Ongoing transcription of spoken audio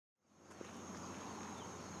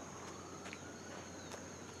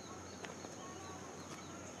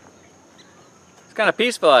kind of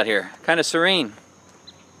peaceful out here, kind of serene.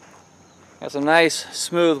 Got some nice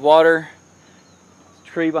smooth water.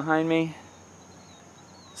 Tree behind me.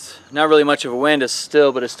 It's not really much of a wind, it's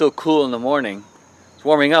still, but it's still cool in the morning. It's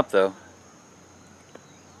warming up though.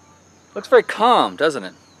 Looks very calm, doesn't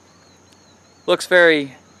it? Looks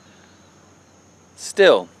very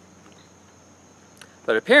still.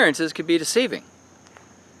 But appearances can be deceiving.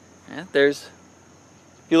 Yeah, if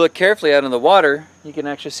you look carefully out in the water, you can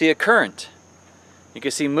actually see a current. You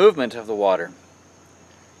can see movement of the water.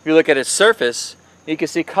 If you look at its surface, you can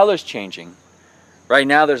see colors changing. Right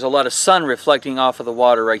now there's a lot of sun reflecting off of the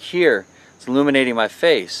water right here. It's illuminating my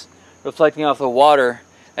face. Reflecting off the water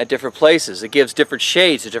at different places. It gives different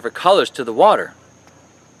shades or different colors to the water.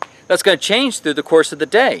 That's going to change through the course of the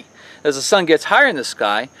day. As the sun gets higher in the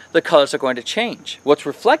sky, the colors are going to change. What's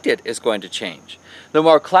reflected is going to change. The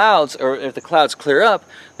more clouds, or if the clouds clear up,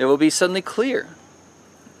 they will be suddenly clear.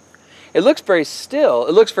 It looks very still,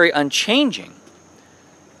 it looks very unchanging,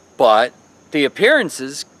 but the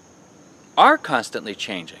appearances are constantly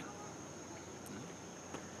changing.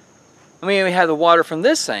 I mean, we have the water from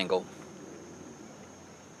this angle,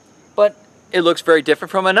 but it looks very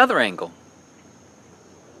different from another angle.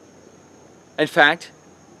 In fact,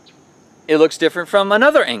 it looks different from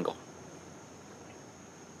another angle.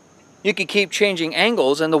 You can keep changing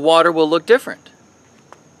angles and the water will look different.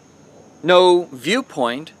 No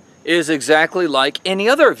viewpoint is exactly like any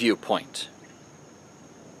other viewpoint.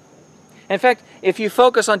 In fact, if you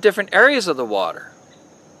focus on different areas of the water,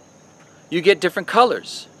 you get different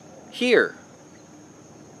colors. Here,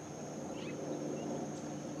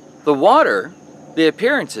 the water, the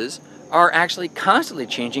appearances, are actually constantly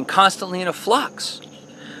changing, constantly in a flux.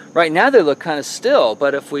 Right now they look kind of still,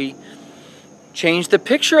 but if we change the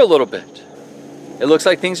picture a little bit, it looks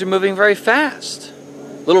like things are moving very fast.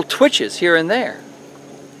 Little twitches here and there.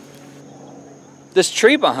 This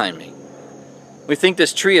tree behind me, we think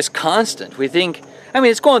this tree is constant. We think, I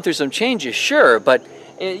mean, it's going through some changes, sure, but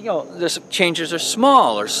the changes are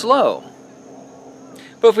small or slow.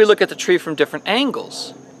 But if we look at the tree from different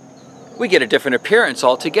angles, we get a different appearance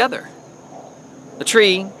altogether.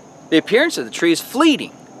 The appearance of the tree is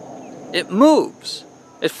fleeting. It moves.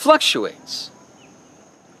 It fluctuates.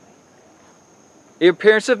 The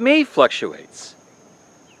appearance of me fluctuates.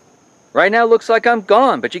 Right now it looks like I'm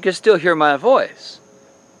gone, but you can still hear my voice.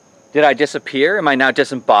 Did I disappear? Am I now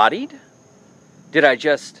disembodied? Did I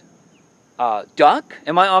just duck?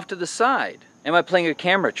 Am I off to the side? Am I playing a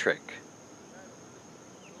camera trick?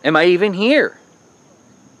 Am I even here?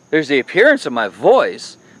 There's the appearance of my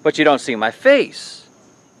voice, but you don't see my face.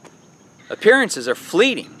 Appearances are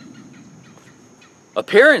fleeting.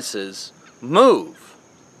 Appearances move.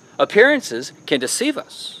 Appearances can deceive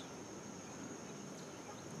us.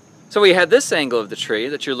 So we have this angle of the tree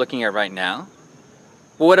that you're looking at right now.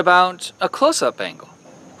 But what about a close-up angle?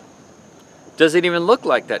 Does it even look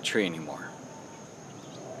like that tree anymore?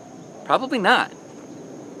 Probably not.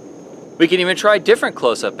 We can even try a different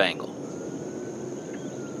close-up angle.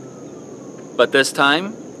 But this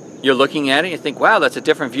time, you're looking at it and you think, wow, that's a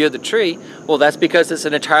different view of the tree. Well, that's because it's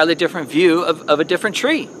an entirely different view of a different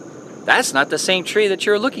tree. That's not the same tree that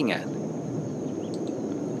you're looking at.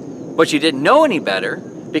 But you didn't know any better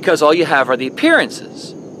because all you have are the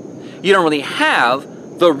appearances. You don't really have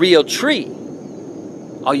the real tree.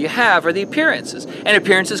 All you have are the appearances. And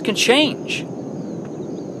appearances can change.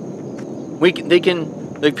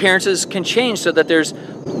 The appearances can change so that there's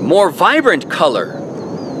more vibrant color.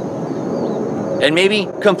 And maybe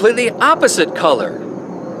completely opposite color.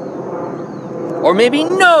 Or maybe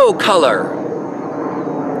no color.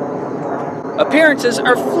 Appearances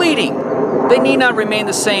are fleeting. They need not remain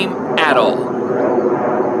the same at all.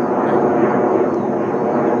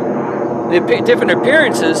 The different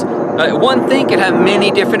appearances, one thing can have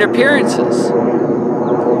many different appearances.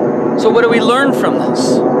 So what do we learn from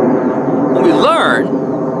this? Well, we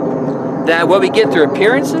learn that what we get through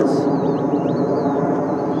appearances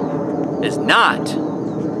is not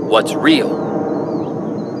what's real.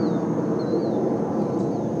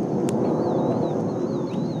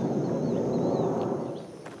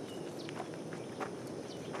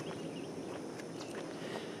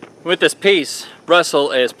 With this piece,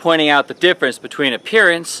 Russell is pointing out the difference between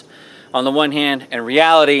appearance on the one hand and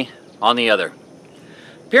reality on the other.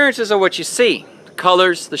 Appearances are what you see, the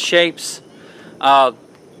colors, the shapes.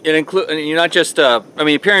 It includes, you're not just,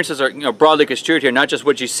 appearances are broadly construed here, not just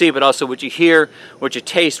what you see, but also what you hear, what you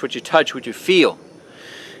taste, what you touch, what you feel.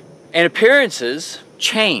 And appearances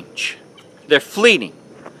change. They're fleeting.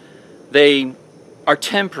 They are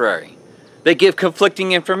temporary. They give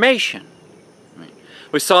conflicting information.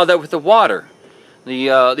 We saw that with the water.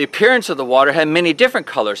 the appearance of the water had many different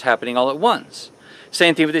colors happening all at once.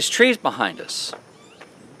 Same thing with these trees behind us.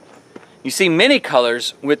 You see many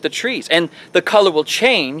colors with the trees, and the color will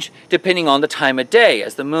change depending on the time of day.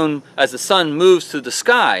 As the sun moves through the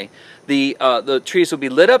sky, the trees will be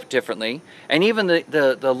lit up differently, and even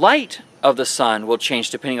the light of the sun will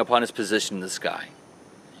change depending upon its position in the sky.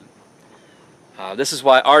 This is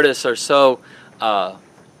why artists are so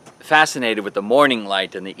fascinated with the morning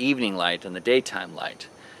light and the evening light and the daytime light.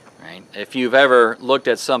 Right? If you've ever looked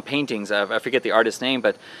at some paintings, I forget the artist's name,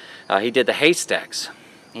 but he did the haystacks.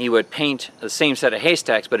 He would paint the same set of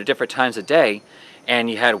haystacks but at different times of day, and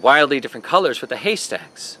you had wildly different colors with the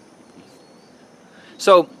haystacks.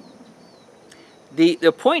 So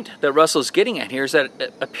the point that Russell's getting at here is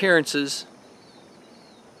that appearances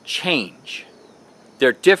change.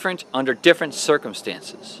 They're different under different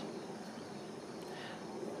circumstances.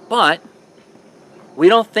 But we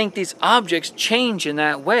don't think these objects change in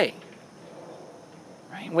that way.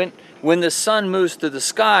 Right? When the sun moves through the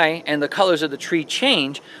sky and the colors of the tree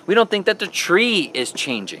change, we don't think that the tree is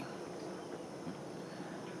changing.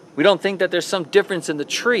 We don't think that there's some difference in the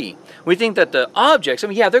tree. We think that the objects, I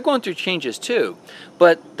mean, yeah, they're going through changes too,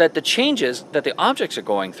 but that the changes that the objects are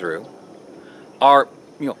going through are,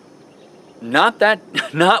 not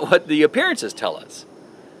what the appearances tell us.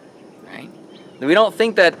 Right? We don't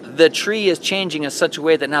think that the tree is changing in such a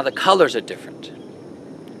way that now the colors are different.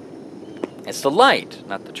 It's the light,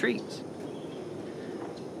 not the trees.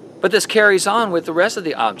 But this carries on with the rest of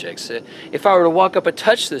the objects. If I were to walk up and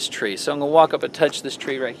touch this tree, so I'm going to walk up and touch this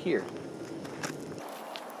tree right here.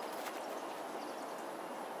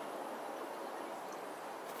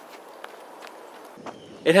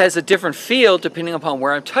 It has a different feel depending upon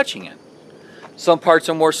where I'm touching it. Some parts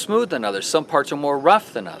are more smooth than others. Some parts are more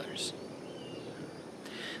rough than others.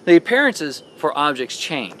 The appearances for objects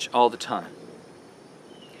change all the time,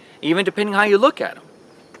 even depending how you look at them.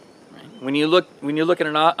 Right? When you look at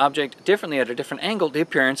an object differently at a different angle, the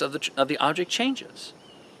appearance of the object changes.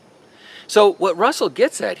 So what Russell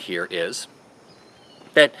gets at here is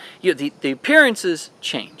that the appearances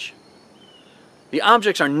change. The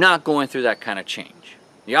objects are not going through that kind of change.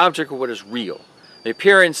 The object are what is real. The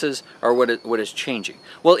appearances are what is changing.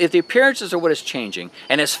 Well, if the appearances are what is changing,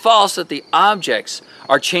 and it's false that the objects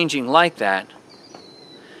are changing like that,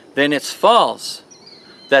 then it's false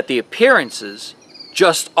that the appearances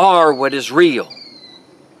just are what is real.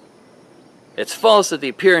 It's false that the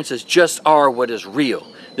appearances just are what is real.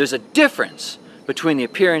 There's a difference between the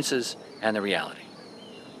appearances and the reality.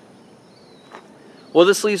 Well,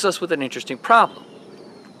 this leaves us with an interesting problem.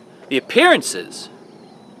 The appearances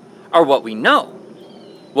are what we know.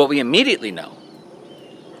 What we immediately know.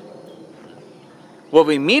 What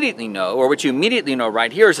we immediately know, or what you immediately know right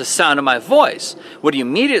here, is the sound of my voice. What you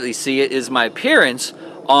immediately see is my appearance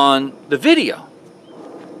on the video.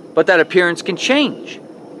 But that appearance can change.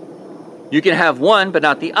 You can have one but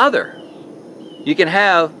not the other. You can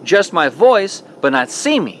have just my voice but not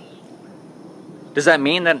see me. Does that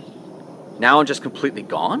mean that now I'm just completely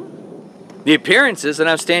gone? The appearance is that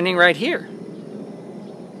I'm standing right here.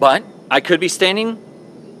 But I could be standing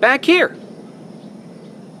back here.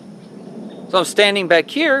 So I'm standing back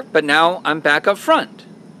here, but now I'm back up front.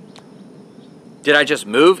 Did I just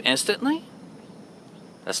move instantly?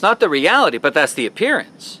 That's not the reality, but that's the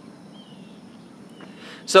appearance.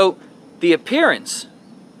 So the appearance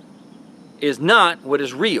is not what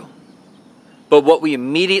is real, but what we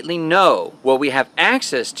immediately know, what we have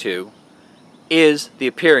access to, is the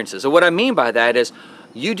appearances. So what I mean by that is,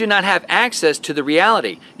 you do not have access to the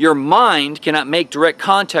reality. Your mind cannot make direct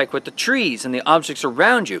contact with the trees and the objects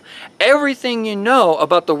around you. Everything you know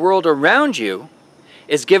about the world around you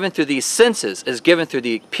is given through these senses, is given through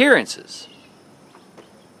the appearances.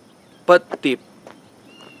 But the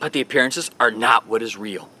appearances are not what is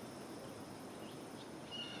real.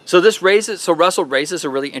 So Russell raises a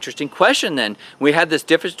really interesting question then. We have this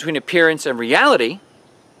difference between appearance and reality,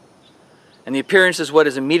 and the appearance is what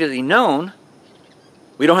is immediately known.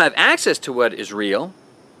 We don't have access to what is real.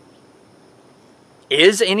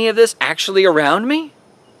 Is any of this actually around me?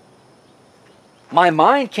 My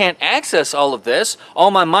mind can't access all of this.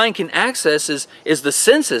 All my mind can access is the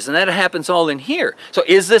senses, and that happens all in here. So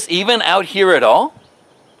is this even out here at all?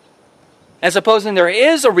 And supposing there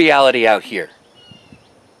is a reality out here,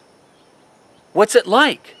 what's it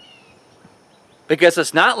like? Because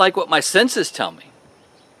it's not like what my senses tell me.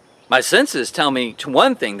 My senses tell me to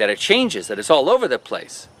one thing, that it changes, that it's all over the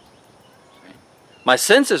place. My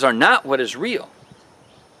senses are not what is real.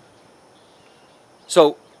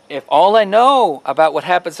 So if all I know about what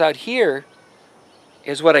happens out here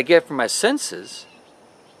is what I get from my senses,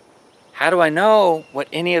 How do I know what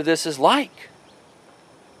any of this is like?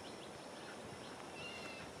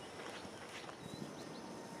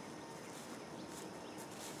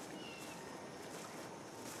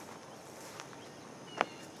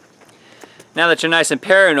 Now that you're nice and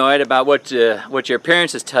paranoid about what your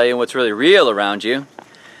appearances tell you and what's really real around you,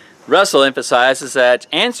 Russell emphasizes that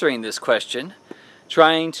answering this question,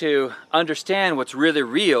 trying to understand what's really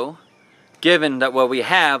real, given that what we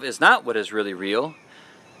have is not what is really real,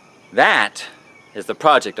 that is the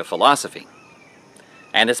project of philosophy.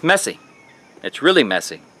 And it's messy. It's really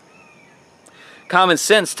messy. Common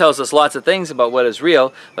sense tells us lots of things about what is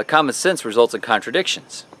real, but common sense results in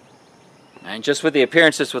contradictions. And just with the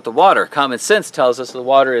appearances with the water, common sense tells us the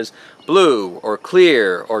water is blue or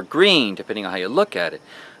clear or green, depending on how you look at it.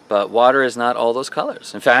 But water is not all those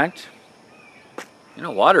colors. In fact,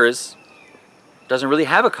 water doesn't really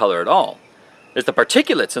have a color at all. It's the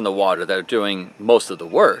particulates in the water that are doing most of the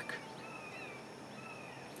work.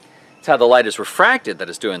 It's how the light is refracted that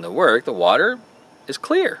is doing the work. The water is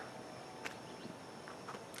clear.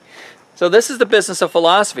 So this is the business of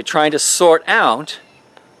philosophy, trying to sort out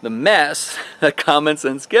the mess that common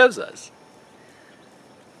sense gives us.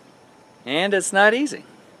 And it's not easy.